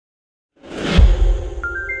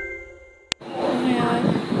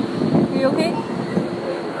okay?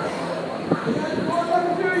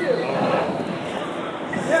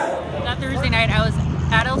 That Thursday night, I was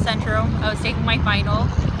at El Centro. I was taking my final.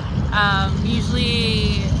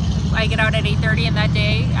 Usually I get out at 8:30, and that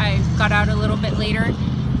day I got out a little bit later.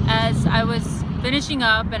 As I was finishing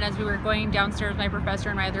up and as we were going downstairs, my professor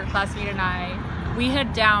and my other classmate and I, we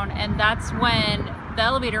head down, and that's when the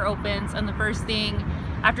elevator opens, and the first thing,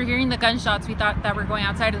 after hearing the gunshots, we thought that we're going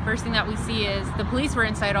outside. The first thing that we see is the police were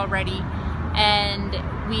inside already, and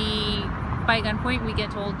by gunpoint, we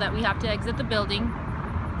get told that we have to exit the building.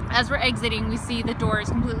 As we're exiting, we see the doors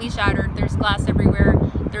completely shattered. There's glass everywhere.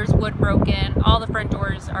 There's wood broken. All the front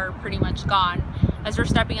doors are pretty much gone. As we're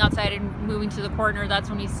stepping outside and moving to the corner, that's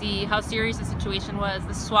when we see how serious the situation was.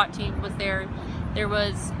 The SWAT team was there. There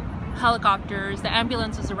was helicopters. The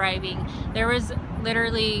ambulance was arriving. There was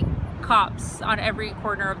literally cops on every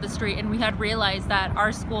corner of the street, and we had realized that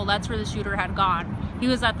our school, that's where the shooter had gone. He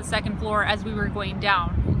was at the 2nd floor as we were going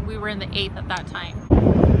down. We were in the 8th at that time.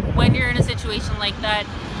 When you're in a situation like that,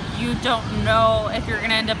 you don't know if you're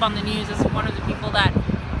gonna end up on the news as one of the people that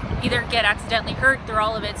either get accidentally hurt through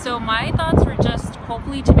all of it. So my thoughts were just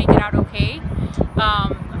hopefully to make it out okay.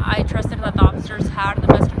 I trusted that the officers had the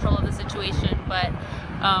best control of the situation, but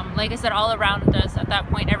like I said, all around us at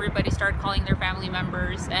that point, everybody started calling their family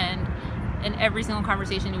members, and in every single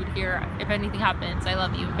conversation you would hear, if anything happens, I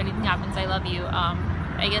love you. If anything happens, I love you.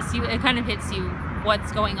 I guess it kind of hits you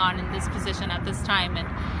what's going on in this position at this time, and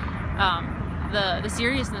the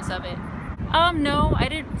seriousness of it. No, I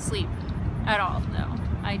didn't sleep at all. No,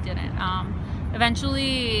 I didn't.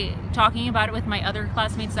 Eventually talking about it with my other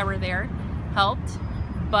classmates that were there helped,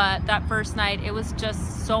 but that first night it was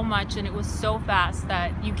just so much and it was so fast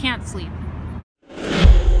that you can't sleep.